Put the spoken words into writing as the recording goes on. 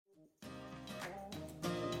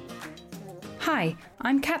Hi,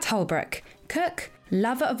 I'm Kat Holbrook, cook,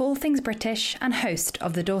 lover of all things British and host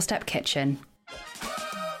of The Doorstep Kitchen.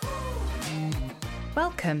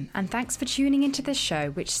 Welcome and thanks for tuning into this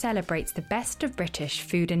show which celebrates the best of British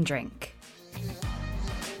food and drink.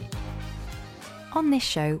 On this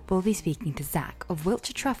show, we'll be speaking to Zach of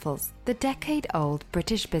Wiltshire Truffles. The decade-old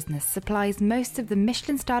British business supplies most of the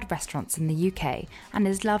Michelin-starred restaurants in the UK and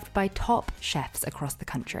is loved by top chefs across the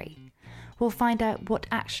country. We'll find out what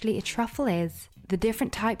actually a truffle is, the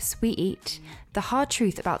different types we eat, the hard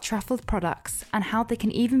truth about truffled products, and how they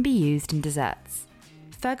can even be used in desserts.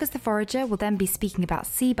 Fergus the Forager will then be speaking about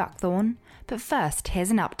sea buckthorn, but first, here's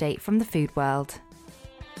an update from the food world.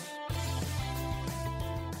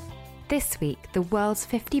 This week, the world's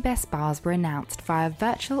 50 best bars were announced via a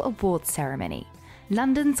virtual awards ceremony.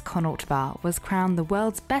 London's Connaught Bar was crowned the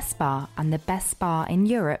world's best bar and the best bar in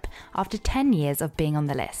Europe after 10 years of being on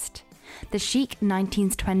the list. The chic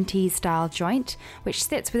 1920s style joint, which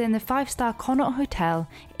sits within the 5-star Connaught Hotel,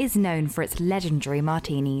 is known for its legendary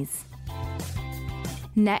martinis.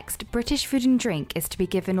 Next, British food and drink is to be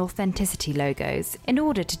given authenticity logos in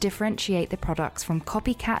order to differentiate the products from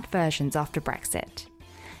copycat versions after Brexit.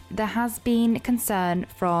 There has been concern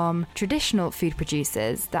from traditional food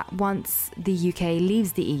producers that once the UK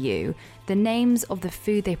leaves the EU, the names of the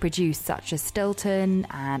food they produce, such as Stilton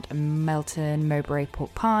and Melton Mowbray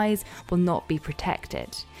pork pies, will not be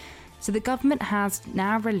protected. So the government has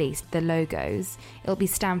now released the logos. It'll be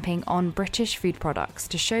stamping on British food products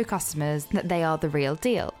to show customers that they are the real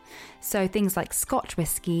deal. So things like Scotch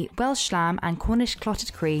whisky, Welsh lamb and Cornish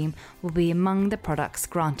clotted cream will be among the products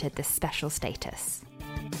granted this special status.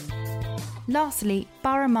 Lastly,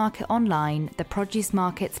 Borough Market Online, the produce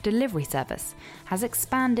market's delivery service, has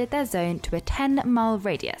expanded their zone to a 10-mile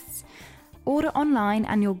radius. Order online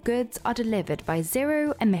and your goods are delivered by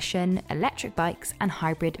zero-emission electric bikes and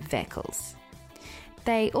hybrid vehicles.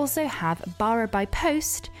 They also have Borough by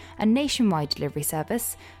Post, a nationwide delivery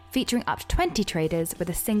service featuring up to 20 traders with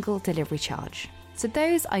a single delivery charge. So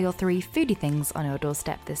those are your 3 foodie things on your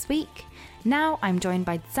doorstep this week. Now I'm joined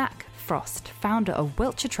by Zach Frost, founder of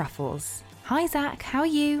Wiltshire Truffles. Hi Zach, how are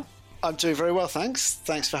you? I'm doing very well, thanks.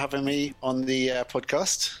 Thanks for having me on the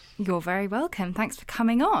podcast. You're very welcome. Thanks for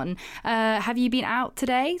coming on. Have you been out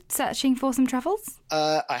today searching for some truffles?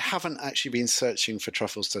 I haven't actually been searching for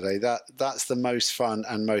truffles today. That's the most fun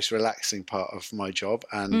and most relaxing part of my job.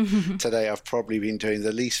 And today I've probably been doing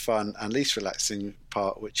the least fun and least relaxing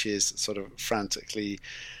part, which is sort of frantically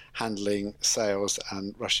handling sales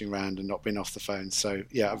and rushing around and not being off the phone. So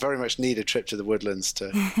yeah, I very much need a trip to the woodlands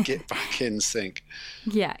to get back in sync.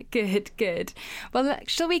 Yeah, good. Well,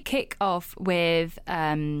 shall we kick off with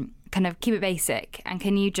kind of keep it basic, and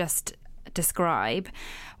can you just describe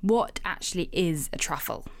what actually is a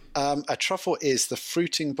truffle? A truffle is the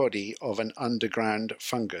fruiting body of an underground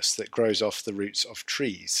fungus that grows off the roots of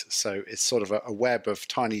trees. So it's sort of a web of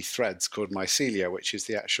tiny threads called mycelia, which is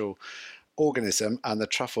the actual organism, and the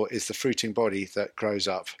truffle is the fruiting body that grows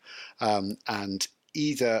up and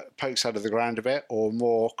either pokes out of the ground a bit, or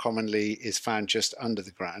more commonly is found just under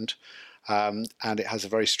the ground. And it has a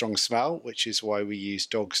very strong smell, which is why we use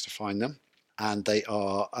dogs to find them. And there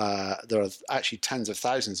are actually tens of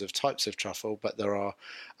thousands of types of truffle, but there are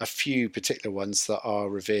a few particular ones that are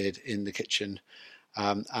revered in the kitchen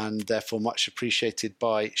and therefore much appreciated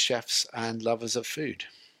by chefs and lovers of food.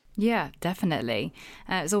 Yeah, definitely.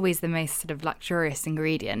 It's always the most sort of luxurious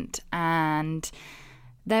ingredient. And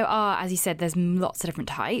there are, as you said, there's lots of different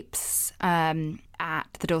types.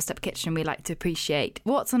 At the Doorstep Kitchen, we like to appreciate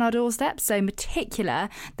what's on our doorstep. So in particular,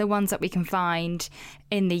 the ones that we can find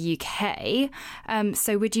in the UK.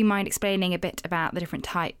 So would you mind explaining a bit about the different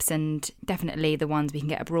types and definitely the ones we can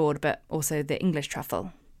get abroad, but also the English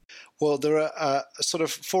truffle? Well, there are sort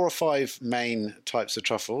of 4 or 5 main types of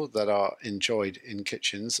truffle that are enjoyed in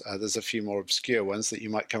kitchens. There's a few more obscure ones that you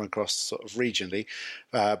might come across sort of regionally.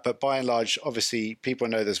 But by and large, obviously, people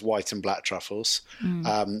know there's white and black truffles.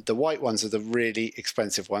 The white ones are the really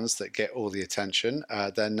expensive ones that get all the attention.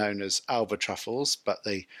 They're known as Alba truffles, but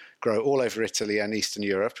they grow all over Italy and Eastern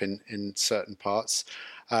Europe in certain parts.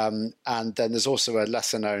 And then there's also a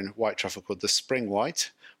lesser known white truffle called the spring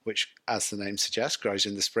white, which, as the name suggests, grows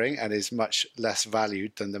in the spring and is much less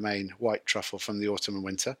valued than the main white truffle from the autumn and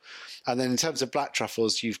winter. And then in terms of black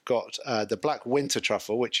truffles, you've got the black winter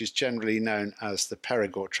truffle, which is generally known as the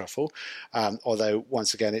Perigord truffle, although,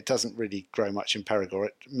 once again, it doesn't really grow much in Perigord.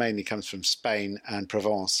 It mainly comes from Spain and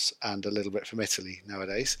Provence and a little bit from Italy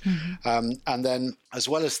nowadays. And then, as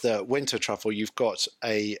well as the winter truffle, you've got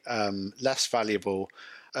a less valuable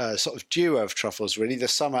sort of duo of truffles, really, the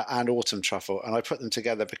summer and autumn truffle. And I put them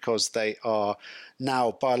together because they are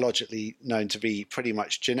now biologically known to be pretty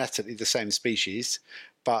much genetically the same species.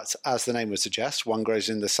 But as the name would suggest, one grows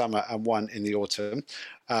in the summer and one in the autumn.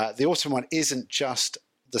 The autumn one isn't just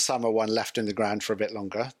the summer one left in the ground for a bit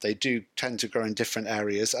longer. They do tend to grow in different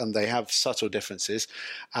areas and they have subtle differences.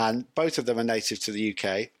 And both of them are native to the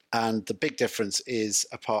UK. And the big difference is,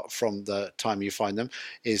 apart from the time you find them,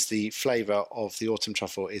 is the flavour of the autumn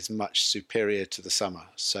truffle is much superior to the summer.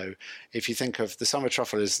 So if you think of the summer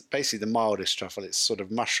truffle as basically the mildest truffle, it's sort of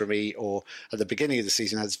mushroomy, or at the beginning of the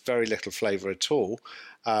season has very little flavour at all.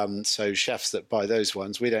 So chefs that buy those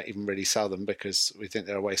ones, we don't even really sell them because we think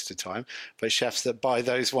they're a waste of time. But chefs that buy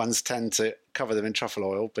those ones tend to cover them in truffle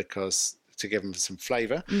oil because to give them some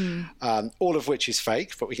flavour, all of which is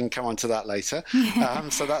fake, but we can come on to that later.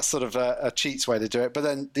 So that's sort of a cheats way to do it. But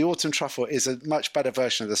then the autumn truffle is a much better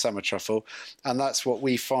version of the summer truffle, and that's what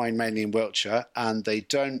we find mainly in Wiltshire. And they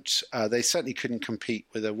certainly couldn't compete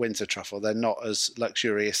with a winter truffle. They're not as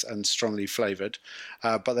luxurious and strongly flavoured,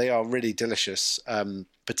 but they are really delicious,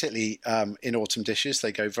 particularly in autumn dishes.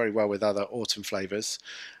 They go very well with other autumn flavours.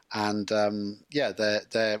 And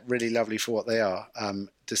they're really lovely for what they are,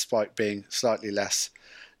 despite being slightly less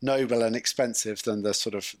noble and expensive than the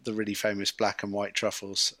sort of the really famous black and white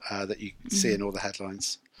truffles that you see in all the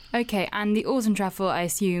headlines. Okay, and the autumn truffle, I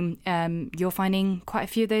assume you're finding quite a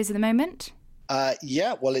few of those at the moment?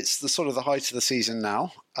 Well, it's the sort of the height of the season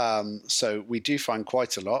now. So we do find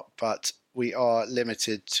quite a lot, but we are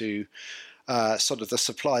limited to sort of the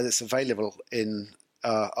supply that's available in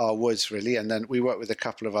our woods, really. And then we work with a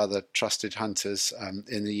couple of other trusted hunters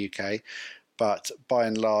in the UK. But by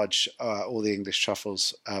and large, all the English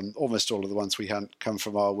truffles, almost all of the ones we hunt, come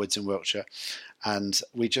from our woods in Wiltshire. And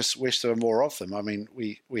we just wish there were more of them. I mean,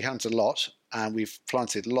 we hunt a lot, and we've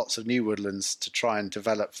planted lots of new woodlands to try and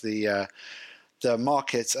develop the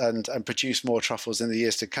market and produce more truffles in the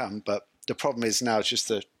years to come. But the problem is now just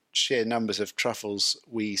the sheer numbers of truffles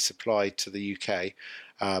we supply to the UK.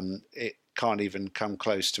 It can't even come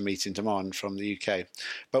close to meeting demand from the UK.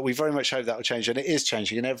 But we very much hope that will change, and it is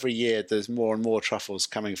changing. And every year there's more and more truffles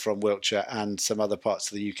coming from Wiltshire and some other parts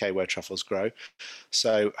of the UK where truffles grow.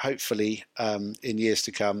 So hopefully in years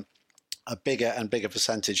to come, a bigger and bigger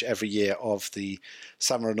percentage every year of the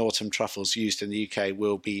summer and autumn truffles used in the UK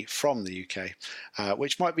will be from the UK,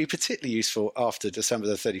 which might be particularly useful after December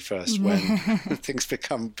the 31st when things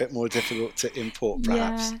become a bit more difficult to import,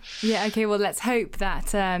 perhaps. Yeah, okay, well, let's hope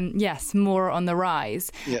that, yes, more on the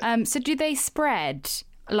rise. Yeah. So do they spread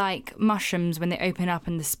like mushrooms when they open up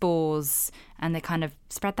in the spores and they kind of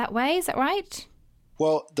spread that way? Is that right?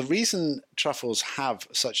 Well, the reason truffles have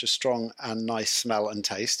such a strong and nice smell and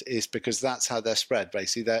taste is because that's how they're spread,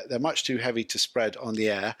 basically. They're much too heavy to spread on the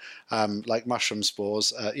air, like mushroom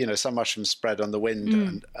spores. Some mushrooms spread on the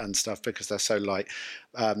wind and stuff because they're so light.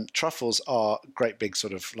 Truffles are great big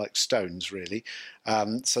sort of like stones, really.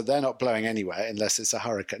 So they're not blowing anywhere unless it's a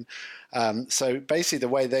hurricane. So basically the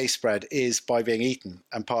way they spread is by being eaten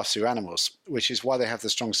and passed through animals, which is why they have the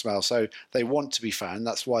strong smell. So they want to be found.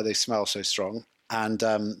 That's why they smell so strong. And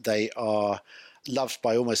they are loved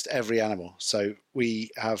by almost every animal. So we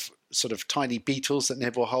have sort of tiny beetles that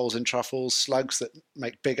nibble holes in truffles, slugs that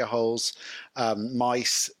make bigger holes,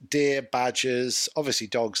 mice, deer, badgers. Obviously,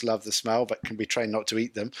 dogs love the smell, but can be trained not to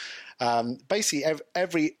eat them. Basically,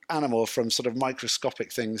 every animal from sort of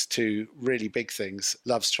microscopic things to really big things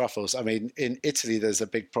loves truffles. I mean, in Italy, there's a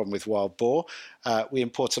big problem with wild boar. We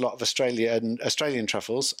import a lot of Australian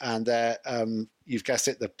truffles, and they're you've guessed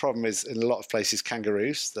it, the problem is in a lot of places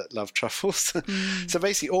kangaroos that love truffles. So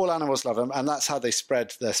basically all animals love them, and that's how they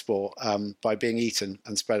spread their spore, by being eaten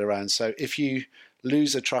and spread around. So if you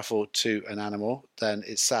lose a truffle to an animal, then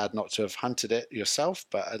it's sad not to have hunted it yourself,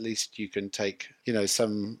 but at least you can take,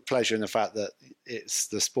 some pleasure in the fact that it's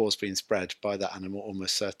the spore's being spread by that animal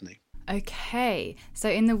almost certainly. Okay, so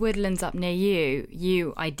in the woodlands up near you,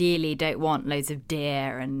 you ideally don't want loads of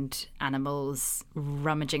deer and animals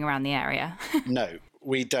rummaging around the area. No,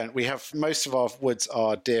 we don't. We have most of our woods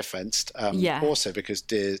are deer fenced, also because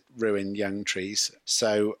deer ruin young trees.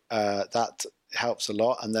 So that helps a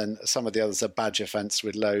lot. And then some of the others are badger fenced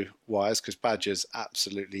with low wires because badgers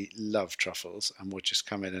absolutely love truffles and will just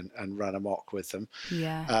come in and run amok with them.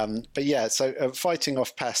 So fighting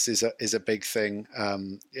off pests is a big thing.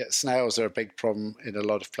 Snails are a big problem in a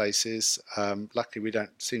lot of places. Luckily, we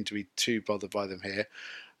don't seem to be too bothered by them here.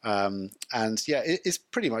 It's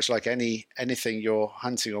pretty much like anything you're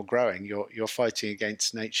hunting or growing. You're fighting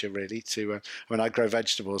against nature, really. I grow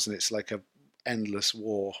vegetables, and it's like a endless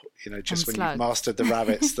war. Just On when slugs. you've mastered the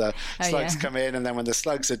rabbits, the slugs yeah. come in, and then when the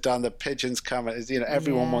slugs are done, the pigeons come.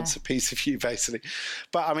 Everyone Yeah. wants a piece of you, basically.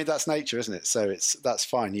 But I mean, that's nature, isn't it? So that's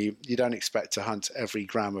fine. You don't expect to hunt every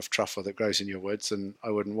gram of truffle that grows in your woods, and I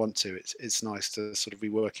wouldn't want to. It's nice to sort of be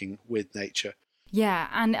working with nature. Yeah,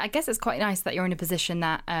 and I guess it's quite nice that you're in a position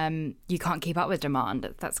that you can't keep up with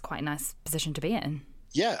demand. That's quite a nice position to be in.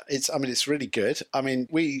 Yeah, it's really good. I mean,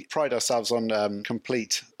 we pride ourselves on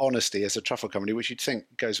complete honesty as a truffle company, which you'd think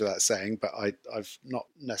goes without saying, but I've not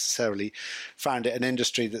necessarily found it an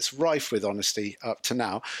industry that's rife with honesty up to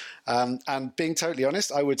now. And being totally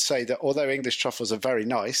honest, I would say that although English truffles are very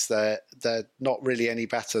nice, they're not really any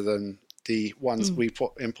better than the ones we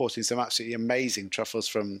importing some absolutely amazing truffles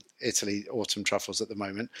from Italy, autumn truffles at the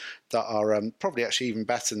moment, that are probably actually even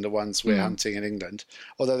better than the ones we're hunting in England.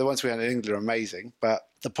 Although the ones we hunt in England are amazing. But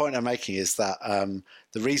the point I'm making is that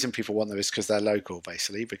the reason people want them is because they're local,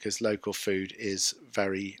 basically, because local food is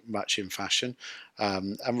very much in fashion.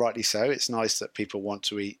 And rightly so. It's nice that people want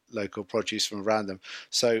to eat local produce from around them.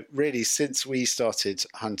 So really, since we started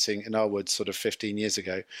hunting in our woods sort of 15 years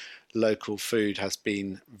ago, local food has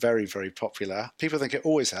been very, very popular. People think it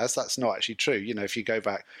always has. That's not actually true. If you go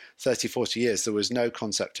back 30, 40 years, there was no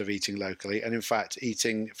concept of eating locally. And in fact,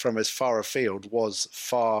 eating from as far afield was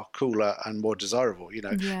far cooler and more desirable.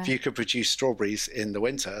 If you could produce strawberries in the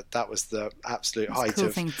winter, that was the absolute height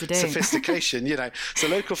of sophistication. So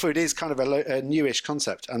local food is kind of a newish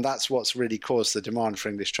concept. And that's what's really caused the demand for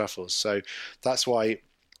English truffles. So that's why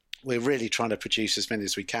we're really trying to produce as many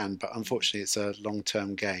as we can, but unfortunately it's a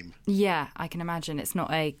long-term game. Yeah, I can imagine it's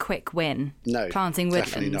not a quick win. No, planting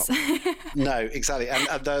woodlands. Definitely not. No, exactly. And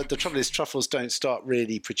the trouble is truffles don't start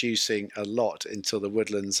really producing a lot until the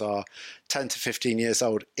woodlands are 10 to 15 years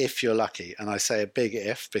old, if you're lucky. And I say a big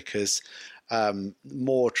if, because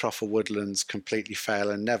more truffle woodlands completely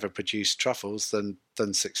fail and never produce truffles than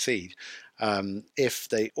succeed. If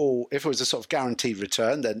it was a sort of guaranteed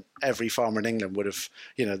return, then every farmer in England would have,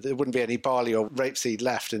 there wouldn't be any barley or rapeseed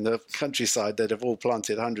left in the countryside. They'd have all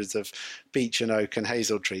planted hundreds of beech and oak and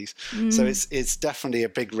hazel trees. So it's definitely a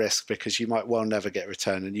big risk, because you might well never get a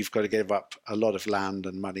return, and you've got to give up a lot of land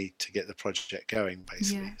and money to get the project going,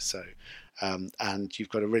 basically. Yeah. So, and you've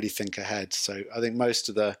got to really think ahead. So I think most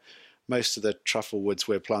of the truffle woods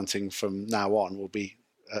we're planting from now on will be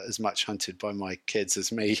as much hunted by my kids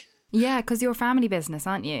as me. Yeah, because you're a family business,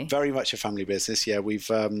 aren't you? Very much a family business. Yeah, we've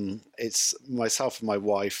it's myself and my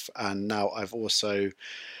wife, and now I've also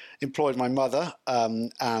employed my mother.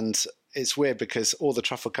 And it's weird because all the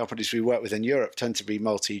truffle companies we work with in Europe tend to be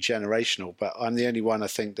multi-generational, but I'm the only one, I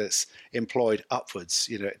think, that's employed upwards.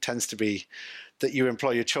 It tends to be that you employ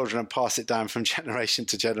your children and pass it down from generation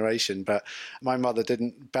to generation. But my mother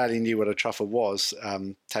barely knew what a truffle was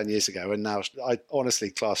 10 years ago. And now I honestly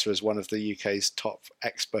class her as one of the UK's top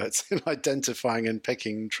experts in identifying and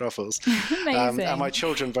picking truffles. Amazing. And my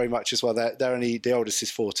children very much as well. They're only, the oldest is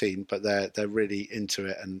 14, but they're really into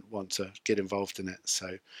it and want to get involved in it.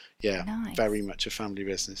 So yeah, nice. Very much a family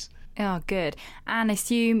business. Oh, good. And I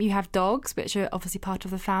assume you have dogs, which are obviously part of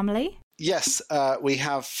the family? Yes, we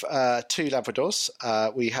have 2 Labradors.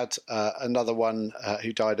 We had another one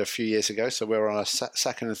who died a few years ago, so we're on our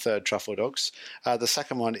second and third truffle dogs. The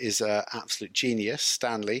second one is an absolute genius,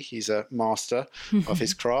 Stanley. He's a master of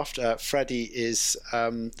his craft. Freddie is,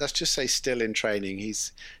 let's just say, still in training.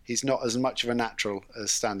 He's not as much of a natural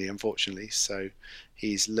as Stanley, unfortunately, so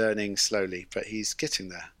he's learning slowly, but he's getting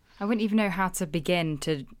there. I wouldn't even know how to begin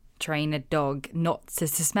to train a dog not to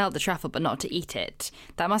smell the truffle but not to eat it.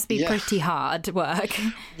 That must be pretty hard work.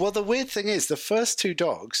 Well, the weird thing is, the first 2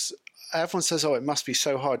 dogs, everyone says, it must be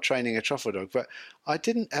so hard training a truffle dog, but I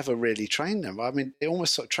didn't ever really train them. I mean, they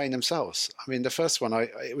almost sort of train themselves. I mean, the first one,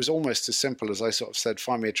 it was almost as simple as I sort of said,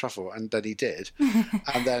 find me a truffle, and then he did.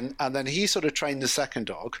 and then he sort of trained the second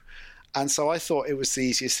dog. And so I thought it was the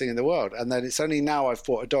easiest thing in the world. And then it's only now I've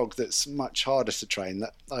bought a dog that's much harder to train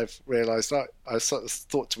that I've realised, I sort of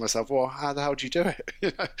thought to myself, well, how the hell do you do it?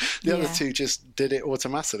 The other 2 just did it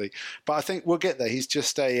automatically. But I think we'll get there. He's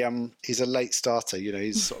just he's a late starter.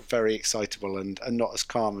 He's sort of very excitable and not as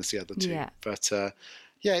calm as the other 2. Yeah. But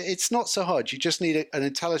yeah, it's not so hard. You just need an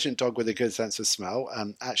intelligent dog with a good sense of smell.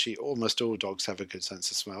 Actually, almost all dogs have a good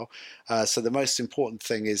sense of smell. So the most important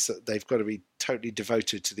thing is that they've got to be totally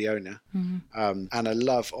devoted to the owner. Mm-hmm. And a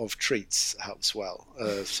love of treats helps well,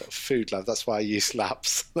 sort of food love. That's why I use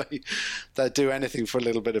labs. They do anything for a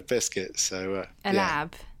little bit of biscuit. So a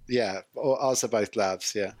lab? Yeah, ours are both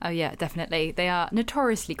labs, yeah. Oh, yeah, definitely. They are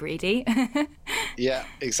notoriously greedy. Yeah,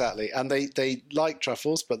 exactly. And they like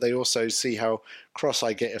truffles, but they also see how cross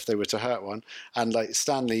I get if they were to hurt one. And like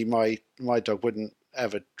Stanley, my dog, wouldn't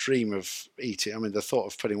ever dream of eating. I mean, the thought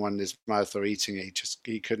of putting one in his mouth or eating it,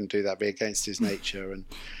 he couldn't do that, be against his nature. And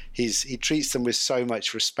he treats them with so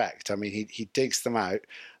much respect. I mean, he digs them out,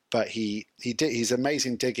 but he's an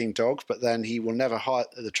amazing digging dog, but then he will never hurt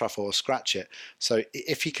the truffle or scratch it. So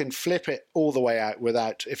if he can flip it all the way out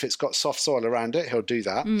if it's got soft soil around it, he'll do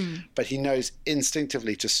that. But he knows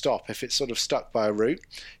instinctively to stop. If it's sort of stuck by a root,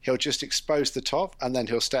 he'll just expose the top, and then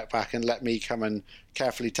he'll step back and let me come and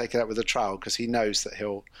carefully take it out with a trowel, because he knows that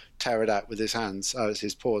he'll tear it out with his hands. Oh, it's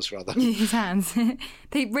his paws, rather. His hands.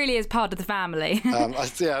 He really is part of the family. I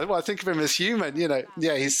think of him as human,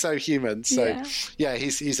 Yeah, he's so human. So, yeah,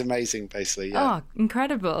 he's amazing, basically. Yeah. Oh,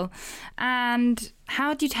 incredible. And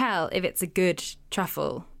how do you tell if it's a good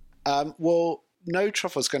truffle? Well, no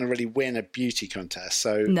truffle is going to really win a beauty contest.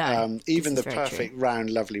 So even the perfect round,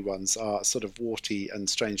 lovely ones are sort of warty and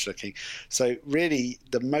strange looking. So really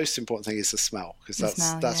the most important thing is the smell, because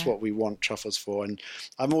that's what we want truffles for. And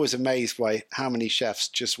I'm always amazed by how many chefs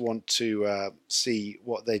just want to see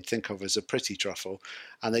what they'd think of as a pretty truffle.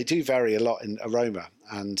 And they do vary a lot in aroma.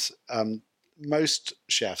 And most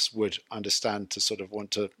chefs would understand to sort of want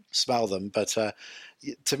to smell them. But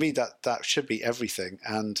to me, that should be everything.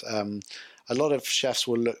 And a lot of chefs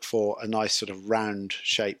will look for a nice sort of round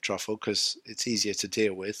shaped truffle, because it's easier to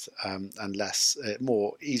deal with and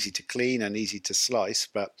more easy to clean and easy to slice.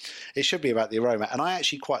 But it should be about the aroma. And I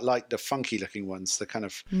actually quite like the funky looking ones, the kind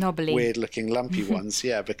of knobbly, weird looking lumpy ones.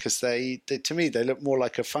 Yeah, because they to me, they look more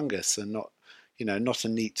like a fungus and not a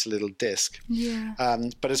neat little disc. Yeah.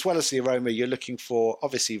 But as well as the aroma, you're looking for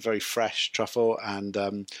obviously very fresh truffle and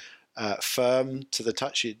firm to the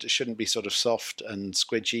touch. It shouldn't be sort of soft and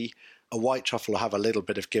squidgy. A white truffle will have a little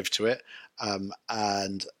bit of give to it,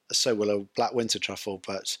 and so will a black winter truffle.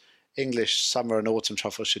 But English summer and autumn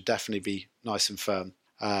truffle should definitely be nice and firm.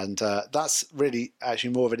 And that's really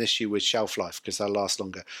actually more of an issue with shelf life, because they'll last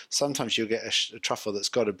longer. Sometimes you'll get a truffle that's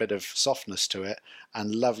got a bit of softness to it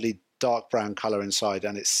and lovely dark brown colour inside,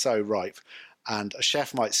 and it's so ripe. And a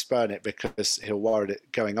chef might spurn it because he'll worry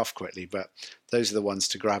it going off quickly, but those are the ones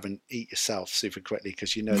to grab and eat yourself super quickly,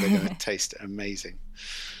 because they're going to taste amazing.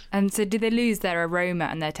 And so do they lose their aroma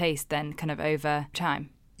and their taste then kind of over time?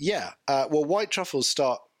 Yeah. Well, white truffles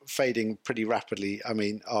start fading pretty rapidly,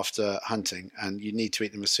 after hunting, and you need to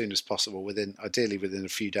eat them as soon as possible, ideally within a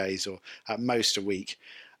few days or at most a week.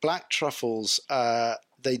 Black truffles,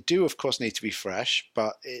 they do, of course, need to be fresh,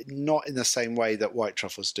 but not in the same way that white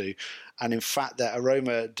truffles do. And in fact, their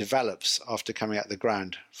aroma develops after coming out of the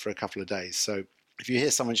ground for a couple of days. So if you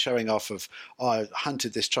hear someone showing off of, I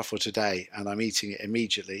hunted this truffle today and I'm eating it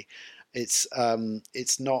immediately, it's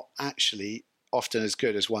not actually often as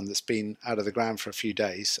good as one that's been out of the ground for a few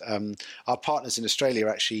days. Our partners in Australia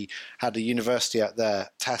actually had a university out there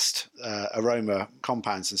test aroma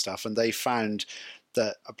compounds and stuff, and they found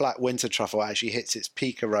that a black winter truffle actually hits its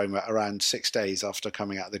peak aroma around 6 days after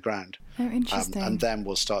coming out of the ground. Oh, interesting. And then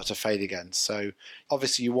will start to fade again. So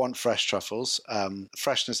obviously you want fresh truffles.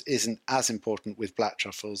 Freshness isn't as important with black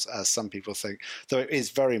truffles as some people think, though it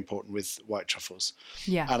is very important with white truffles.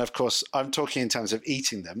 Yeah. And of course, I'm talking in terms of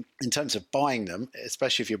eating them. In terms of buying them,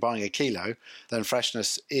 especially if you're buying a kilo, then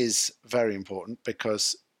freshness is very important,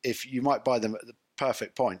 because if you might buy them at the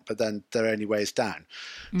perfect point, but then they're only ways down.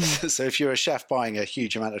 So if you're a chef buying a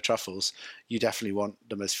huge amount of truffles, you definitely want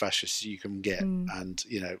them as fresh as you can get, and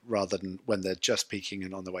rather than when they're just peaking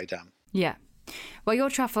and on the way down. Yeah. Well,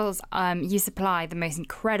 your truffles, you supply the most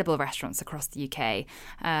incredible restaurants across the UK,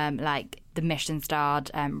 like the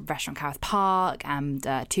Michelin-starred restaurant Carith Park and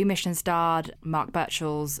 2 Michelin-starred Mark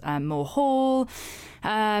Birchall's Moore Hall.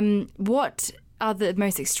 What are the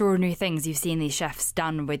most extraordinary things you've seen these chefs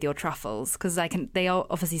done with your truffles? Because they are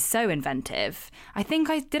obviously so inventive.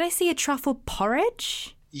 Did I see a truffle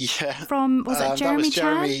porridge? Yeah. Was that Jeremy? That was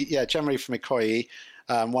Jeremy. Yeah, Jeremy from Ikoyi.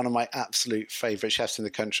 One of my absolute favourite chefs in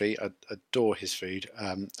the country. I adore his food.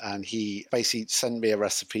 And he basically sent me a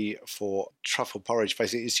recipe for truffle porridge.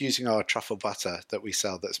 Basically, it's using our truffle butter that we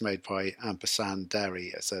sell that's made by Ampersand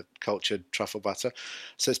Dairy. It's a cultured truffle butter.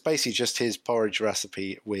 So it's basically just his porridge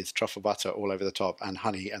recipe with truffle butter all over the top and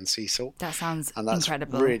honey and sea salt. That sounds and that's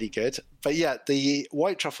incredible. Really good. But yeah, the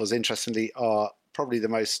white truffles, interestingly, are probably the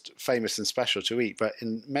most famous and special to eat, but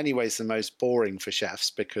in many ways the most boring for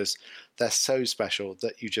chefs, because they're so special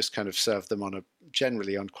that you just kind of serve them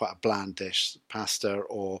generally on quite a bland dish, pasta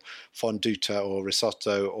or fonduta or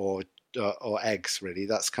risotto or eggs. Really,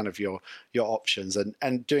 that's kind of your options,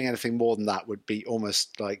 and doing anything more than that would be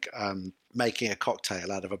almost like making a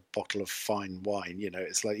cocktail out of a bottle of fine wine.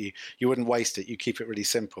 It's like you wouldn't waste it. You keep it really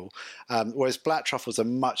simple. Whereas black truffles are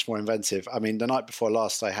much more inventive. I mean, the night before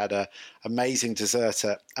last, I had a amazing dessert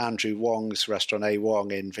at Andrew Wong's restaurant, A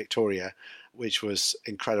Wong in Victoria, which was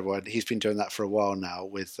incredible. And he's been doing that for a while now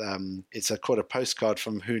with, it's called a postcard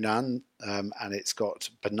from Hunan, and it's got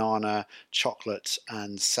banana, chocolate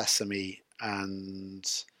and sesame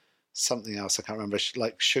and something else I can't remember,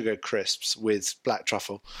 like sugar crisps with black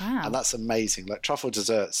truffle. Wow. And that's amazing. Like truffle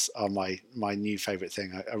desserts are my new favorite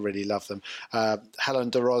thing. I really love them. Helen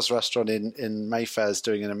de Ro's restaurant in Mayfair is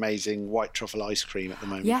doing an amazing white truffle ice cream at the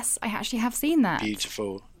moment. Yes, I actually have seen that.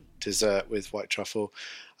 Beautiful dessert with white truffle.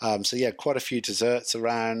 So yeah, quite a few desserts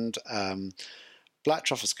around. Black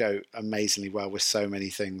truffles go amazingly well with so many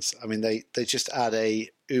things. I mean, they just add a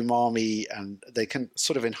umami, and they can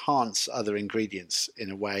sort of enhance other ingredients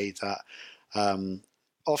in a way that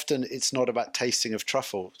often it's not about tasting of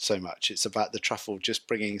truffle so much. It's about the truffle just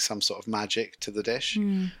bringing some sort of magic to the dish.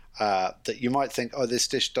 That you might think, oh, this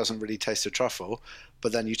dish doesn't really taste of truffle,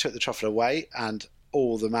 but then you took the truffle away and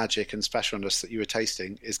all the magic and specialness that you were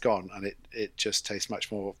tasting is gone, and it just tastes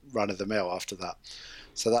much more run-of-the-mill after that.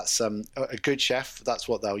 So that's a good chef. That's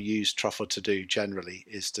what they'll use truffle to do generally,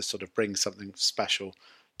 is to sort of bring something special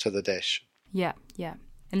to the dish. Yeah.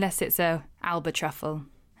 Unless it's a Alba truffle,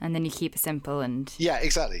 and then you keep it simple and... Yeah,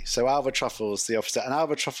 exactly. So Alba truffles, the opposite. And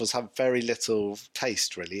Alba truffles have very little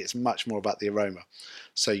taste, really. It's much more about the aroma.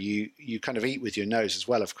 So you kind of eat with your nose as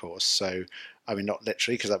well, of course. So, I mean, not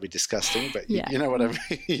literally, because that'd be disgusting, but you know what I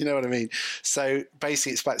mean. You know what I mean. So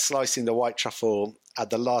basically, it's about slicing the white truffle at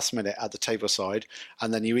the last minute at the table side,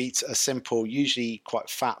 and then you eat a simple, usually quite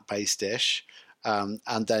fat-based dish,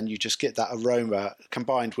 and then you just get that aroma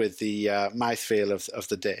combined with the mouthfeel of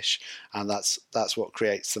the dish, and that's what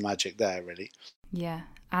creates the magic there, really. Yeah.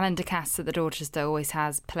 Alan Ducasse at the Dorchester always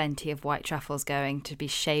has plenty of white truffles going to be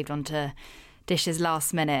shaved onto dishes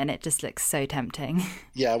last minute, and it just looks so tempting.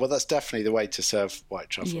 Yeah, well, that's definitely the way to serve white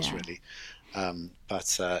truffles, really. The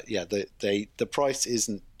price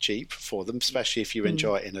isn't cheap for them, especially if you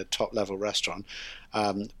enjoy it in a top level restaurant.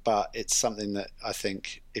 But it's something that I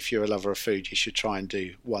think if you're a lover of food, you should try and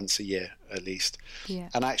do once a year at least. Yeah.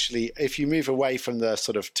 And actually, if you move away from the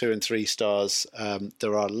sort of 2 and 3 stars,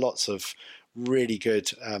 there are lots of really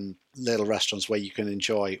good little restaurants where you can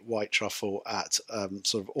enjoy white truffle at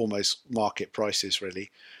sort of almost market prices,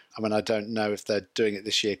 really. I mean, I don't know if they're doing it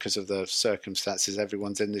this year because of the circumstances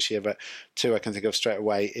everyone's in this year, but 2 I can think of straight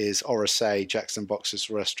away is Orsay, Jackson Box's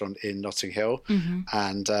restaurant in Notting Hill,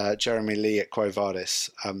 and Jeremy Lee at Quo Vadis.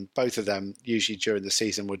 Both of them usually during the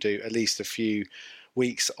season will do at least a few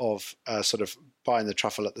weeks of sort of buying the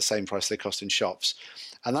truffle at the same price they cost in shops.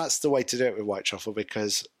 And that's the way to do it with white truffle,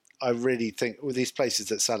 because I really think with these places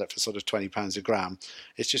that sell it for sort of £20 a gram,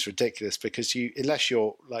 it's just ridiculous, because unless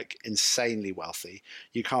you're like insanely wealthy,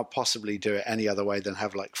 you can't possibly do it any other way than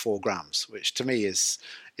have like 4 grams, which to me is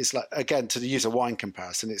like, again, to use a wine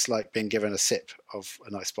comparison, it's like being given a sip of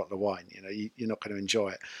a nice bottle of wine. You know, you're not going to enjoy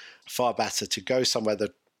it. Far better to go somewhere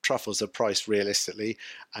the truffles are priced realistically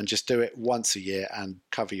and just do it once a year and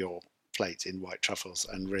cover your plate in white truffles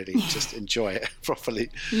and really just enjoy it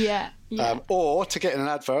properly. Yeah. Or to get in an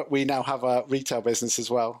advert, we now have a retail business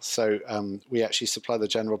as well. So we actually supply the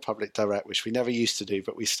general public direct, which we never used to do,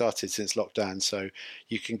 but we started since lockdown. So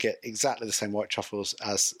you can get exactly the same white truffles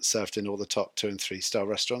as served in all the top 2 and 3 star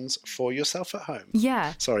restaurants for yourself at home.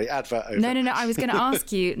 Yeah. Sorry, advert over. No. I was going to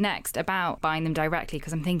ask you next about buying them directly,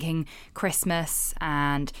 because I'm thinking Christmas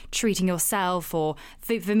and treating yourself, or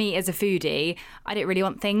for me as a foodie, I didn't really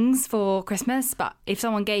want things for Christmas, but if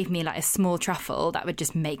someone gave me like a small truffle, that would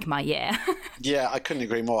just make my year. Yeah, I couldn't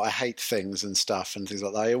agree more. I hate things and stuff and things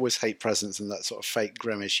like that. I always hate presents and that sort of fake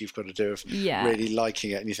grimace you've got to do of really liking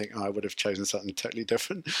it, and you think, oh, I would have chosen something totally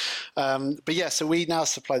different. But yeah, so we now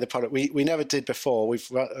supply the product. We never did before. We've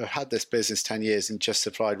had this business 10 years and just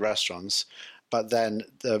supplied restaurants. But then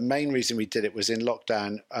the main reason we did it was in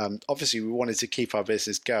lockdown. Obviously, we wanted to keep our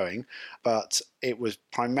business going, but it was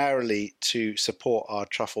primarily to support our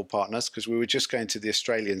truffle partners, because we were just going to the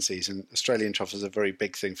Australian season. Australian truffles are a very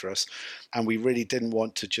big thing for us. And we really didn't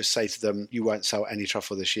want to just say to them, you won't sell any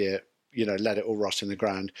truffle this year, you know, let it all rot in the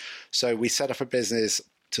ground. So we set up a business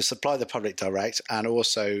to supply the public direct and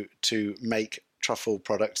also to make truffle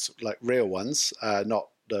products, like real ones, not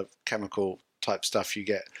the chemical type stuff you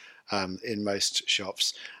get in most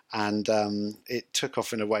shops, And it took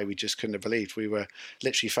off in a way we just couldn't have believed. We were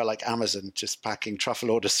literally felt like Amazon, just packing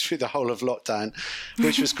truffle orders through the whole of lockdown,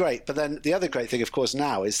 which was great. But then the other great thing, of course,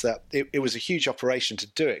 now is that it was a huge operation to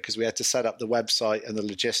do it, because we had to set up the website and the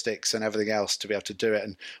logistics and everything else to be able to do it.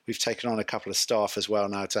 And we've taken on a couple of staff as well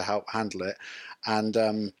now to help handle it.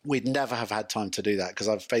 And we'd never have had time to do that, because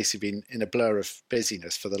I've basically been in a blur of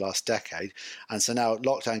busyness for the last decade. And so now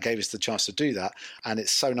lockdown gave us the chance to do that. And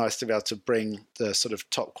it's so nice to be able to bring the sort of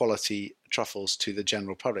top quality truffles to the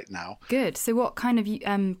general public now. Good. So what kind of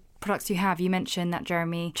products do you have? You mentioned that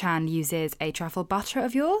Jeremy Chan uses a truffle butter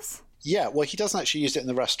of yours. Yeah, well, he doesn't actually use it in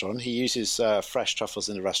the restaurant. He uses fresh truffles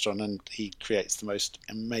in the restaurant, and he creates the most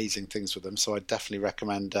amazing things with them. So I definitely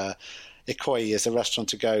recommend Ikoyi as a restaurant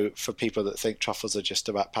to go for people that think truffles are just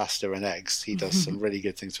about pasta and eggs. He does some really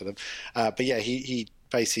good things with them. But yeah, he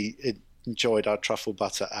basically enjoyed our truffle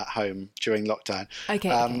butter at home during lockdown.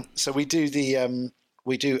 Okay. So we do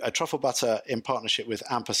we do a truffle butter in partnership with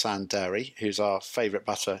Ampersand Dairy, who's our favourite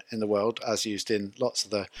butter in the world, as used in lots of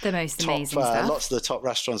the most top, amazing stuff. Lots of the top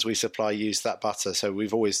restaurants we supply use that butter. So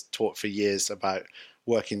we've always talked for years about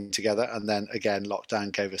working together, and then again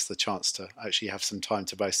lockdown gave us the chance to actually have some time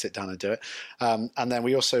to both sit down and do it. And then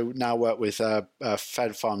we also now work with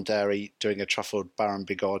Fed Farm Dairy doing a truffled Baron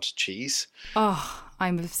Bigod cheese. Oh,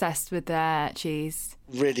 I'm obsessed with their cheese.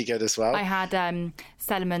 Really good as well. I had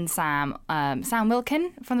Selman Sam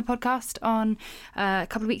Wilkin from the podcast on a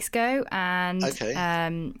couple of weeks ago, and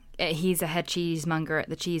he's a head cheesemonger at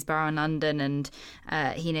the Cheese Bar in London, and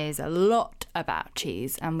he knows a lot about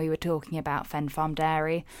cheese. And we were talking about Fen Farm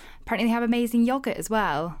Dairy. Apparently they have amazing yoghurt as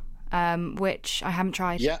well, which I haven't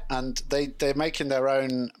tried. Yeah, and they're making their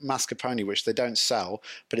own mascarpone, which they don't sell,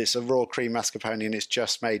 but it's a raw cream mascarpone, and it's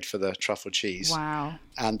just made for the truffle cheese. Wow.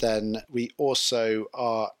 And then we also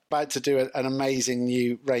are about to do an amazing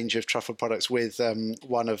new range of truffle products with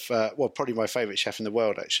one of, probably my favourite chef in the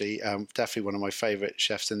world, actually. Definitely one of my favourite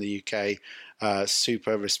chefs in the UK.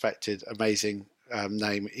 Super respected, amazing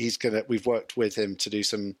name. We've worked with him to do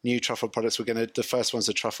some new truffle products. The first one's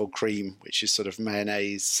a truffle cream, which is sort of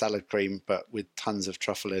mayonnaise salad cream, but with tons of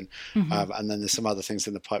truffle in. And then there's some other things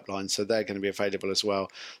in the pipeline, so they're going to be available as well.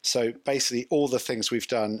 So basically all the things we've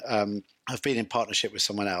done have been in partnership with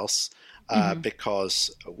someone else,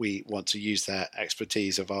 because we want to use their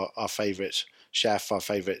expertise of our favourite chef, our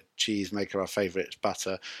favourite cheese maker, our favourite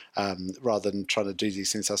butter, rather than trying to do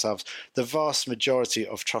these things ourselves. The vast majority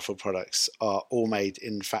of truffle products are all made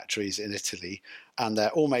in factories in Italy, and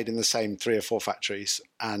they're all made in the same 3 or 4 factories.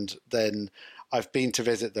 And then I've been to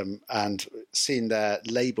visit them and seen their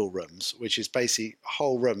label rooms, which is basically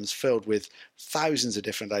whole rooms filled with thousands of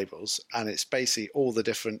different labels. And it's basically all the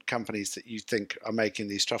different companies that you think are making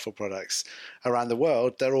these truffle products around the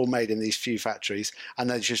world. They're all made in these few factories, and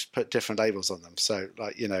they just put different labels on them. So,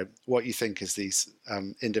 what you think is these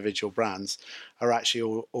individual brands are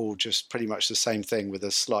actually all just pretty much the same thing, with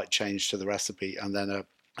a slight change to the recipe and then a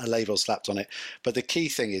label slapped on it. But the key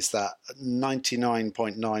thing is that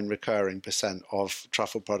 99.9 recurring % of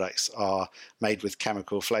truffle products are made with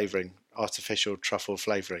chemical flavouring, artificial truffle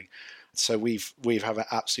flavouring. So we have an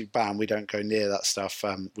absolute ban. We don't go near that stuff.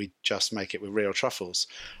 We just make it with real truffles,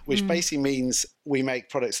 which basically means we make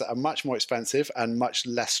products that are much more expensive and much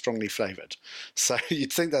less strongly flavoured. So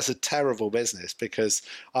you'd think that's a terrible business, because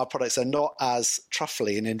our products are not as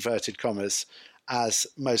truffly, in inverted commas, as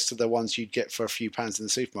most of the ones you'd get for a few pounds in the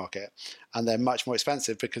supermarket. And they're much more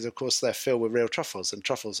expensive because, of course, they're filled with real truffles, and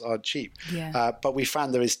truffles aren't cheap. Yeah. But we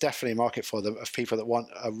found there is definitely a market for them, of people that want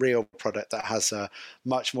a real product that has a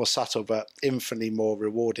much more subtle but infinitely more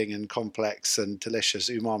rewarding and complex and delicious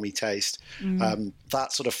umami taste.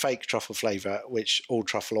 That sort of fake truffle flavour, which all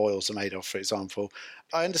truffle oils are made of, for example.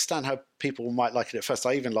 I understand how people might like it at first.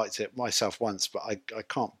 I even liked it myself once, but I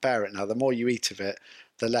can't bear it now. The more you eat of it,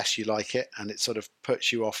 the less you like it, and it sort of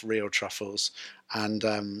puts you off real truffles. And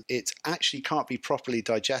it actually can't be properly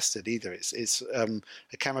digested either. It's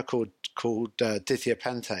a chemical called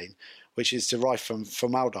dithiapentane, which is derived from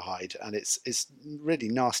formaldehyde, and it's really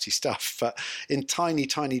nasty stuff. But in tiny,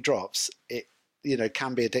 tiny drops, it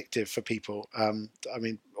can be addictive for people.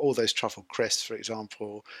 All those truffle crisps, for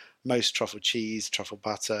example, most truffle cheese, truffle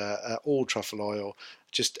butter, all truffle oil,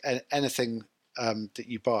 just anything that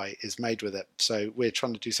you buy is made with it. So we're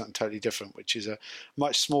trying to do something totally different, which is a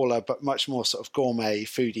much smaller but much more sort of gourmet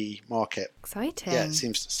foodie market. Exciting. Yeah, it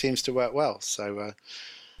seems to work well. So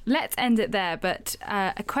let's end it there. But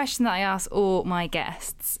a question that I ask all my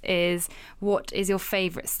guests is, what is your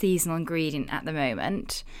favourite seasonal ingredient at the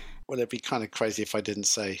moment? Well, it'd be kind of crazy if I didn't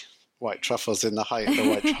say white truffles in the height of the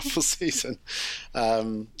white truffle season.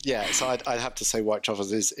 So I'd have to say white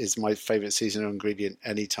truffles is my favourite seasonal ingredient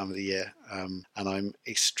any time of the year. And I'm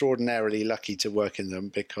extraordinarily lucky to work in them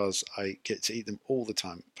because I get to eat them all the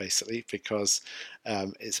time, basically, because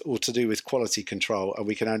it's all to do with quality control, and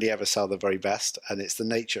we can only ever sell the very best. And it's the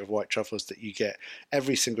nature of white truffles that you get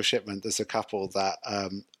every single shipment. There's a couple that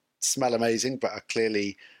smell amazing but are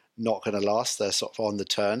clearly not going to last. They're sort of on the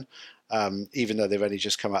turn. Even though they've only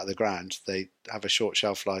just come out of the ground, they have a short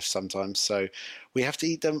shelf life sometimes. So we have to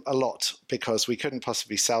eat them a lot because we couldn't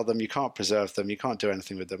possibly sell them. You can't preserve them. You can't do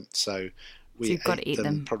anything with them. So you've got to eat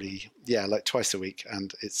them probably, like twice a week.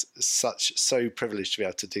 And it's so privileged to be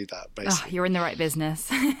able to do that, basically. Oh, you're in the right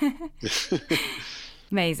business.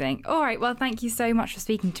 Amazing. All right. Well, thank you so much for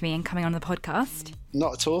speaking to me and coming on the podcast.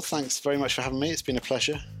 Not at all. Thanks very much for having me. It's been a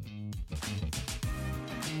pleasure.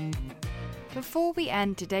 Before we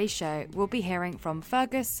end today's show, we'll be hearing from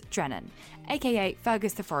Fergus Drennan, aka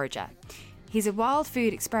Fergus the Forager. He's a wild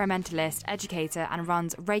food experimentalist, educator, and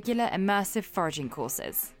runs regular immersive foraging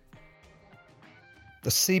courses.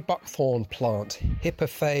 The sea buckthorn plant,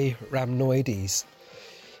 Hippophae rhamnoides.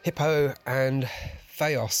 Hippo and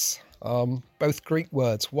theos, both Greek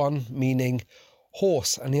words, one meaning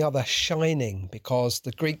horse and the other shining, because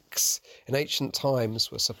the Greeks in ancient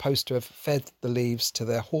times were supposed to have fed the leaves to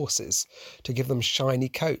their horses to give them shiny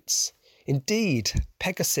coats. Indeed,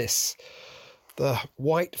 Pegasus, the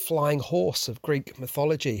white flying horse of Greek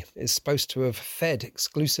mythology, is supposed to have fed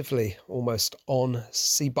exclusively almost on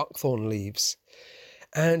sea buckthorn leaves.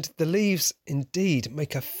 And the leaves indeed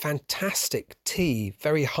make a fantastic tea,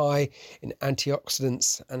 very high in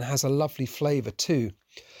antioxidants and has a lovely flavour too.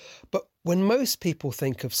 But when most people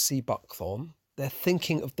think of sea buckthorn, they're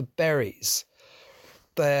thinking of the berries.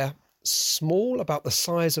 They're small, about the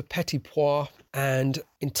size of petit pois, and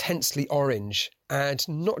intensely orange. And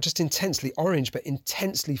not just intensely orange, but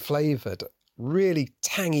intensely flavoured. Really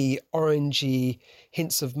tangy, orangey,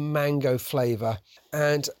 hints of mango flavour,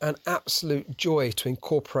 and an absolute joy to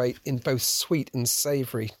incorporate in both sweet and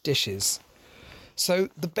savoury dishes. So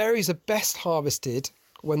the berries are best harvested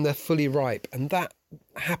when they're fully ripe, and that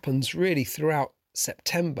happens really throughout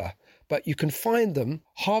September, but you can find them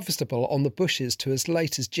harvestable on the bushes to as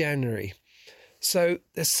late as January. So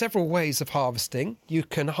there's several ways of harvesting. You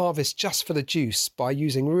can harvest just for the juice by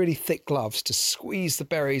using really thick gloves to squeeze the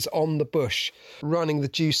berries on the bush, running the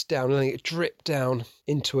juice down, letting it drip down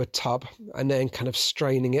into a tub and then kind of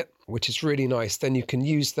straining it, which is really nice. Then you can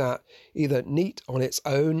use that either neat on its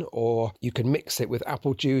own, or you can mix it with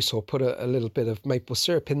apple juice or put a little bit of maple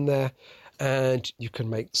syrup in there. And you can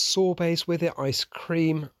make sorbets with it, ice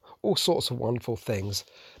cream, all sorts of wonderful things.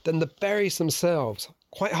 Then the berries themselves,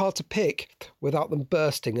 quite hard to pick without them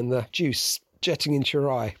bursting and the juice jetting into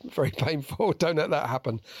your eye. Very painful. Don't let that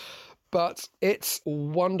happen. But it's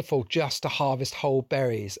wonderful just to harvest whole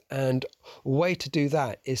berries. And a way to do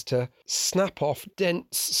that is to snap off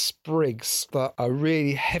dense sprigs that are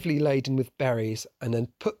really heavily laden with berries and then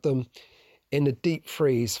put them in a deep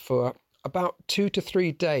freeze for about 2 to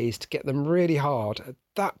 3 days to get them really hard. At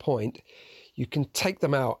that point, you can take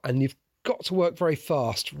them out, and you've got to work very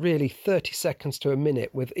fast, really 30 seconds to a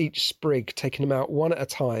minute with each sprig, taking them out one at a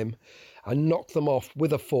time and knock them off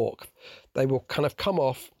with a fork. They will kind of come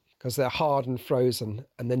off because they're hard and frozen,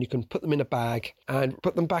 and then you can put them in a bag and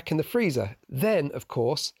put them back in the freezer. Then, of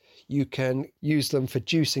course, you can use them for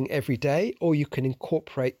juicing every day, or you can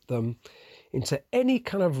incorporate them into any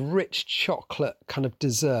kind of rich chocolate kind of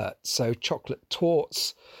dessert. So chocolate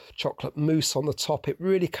torts, chocolate mousse on the top. It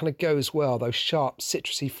really kind of goes well, those sharp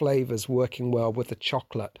citrusy flavours working well with the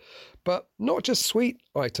chocolate. But not just sweet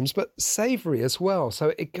items, but savoury as well.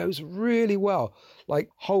 So it goes really well, like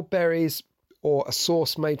whole berries or a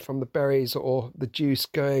sauce made from the berries or the juice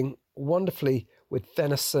going wonderfully with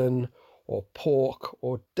venison or pork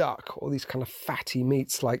or duck, or these kind of fatty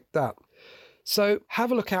meats like that. So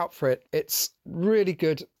have a look out for it. It's really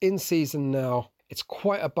good in season now. It's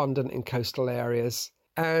quite abundant in coastal areas,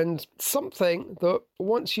 and something that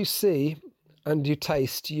once you see and you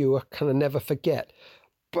taste, you kind of never forget.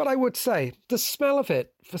 But I would say the smell of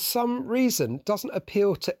it, for some reason, doesn't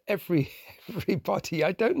appeal to everybody.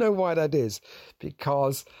 I don't know why that is,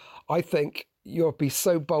 because I think you'll be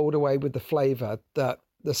so bowled away with the flavour that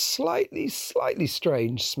the slightly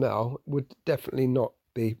strange smell would definitely not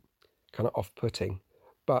be kind of off-putting.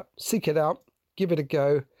 But seek it out, give it a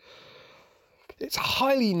go. It's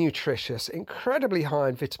highly nutritious, incredibly high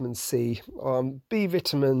in vitamin C, B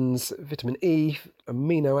vitamins, vitamin E,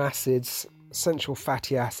 amino acids, essential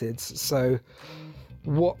fatty acids. So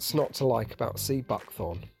what's not to like about sea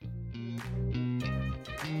buckthorn?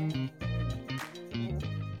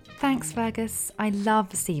 Thanks, Fergus. I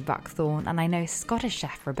love sea buckthorn, and I know Scottish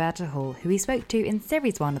chef Roberta Hall, who we spoke to in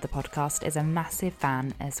Series 1 of the podcast, is a massive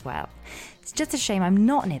fan as well. It's just a shame I'm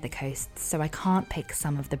not near the coast, so I can't pick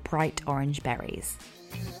some of the bright orange berries.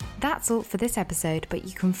 That's all for this episode, but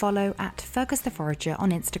you can follow at Fergus the Forager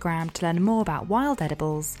on Instagram to learn more about wild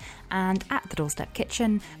edibles, and at The Doorstep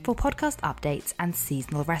Kitchen for podcast updates and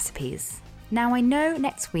seasonal recipes. Now, I know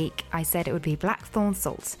next week I said it would be blackthorn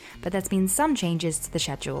salt, but there's been some changes to the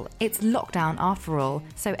schedule. It's lockdown after all,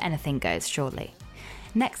 so anything goes surely.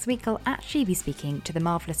 Next week I'll actually be speaking to the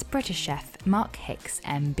marvellous British chef Mark Hicks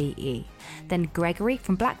MBE. Then Gregory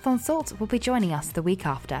from Blackthorn Salt will be joining us the week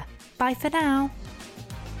after. Bye for now!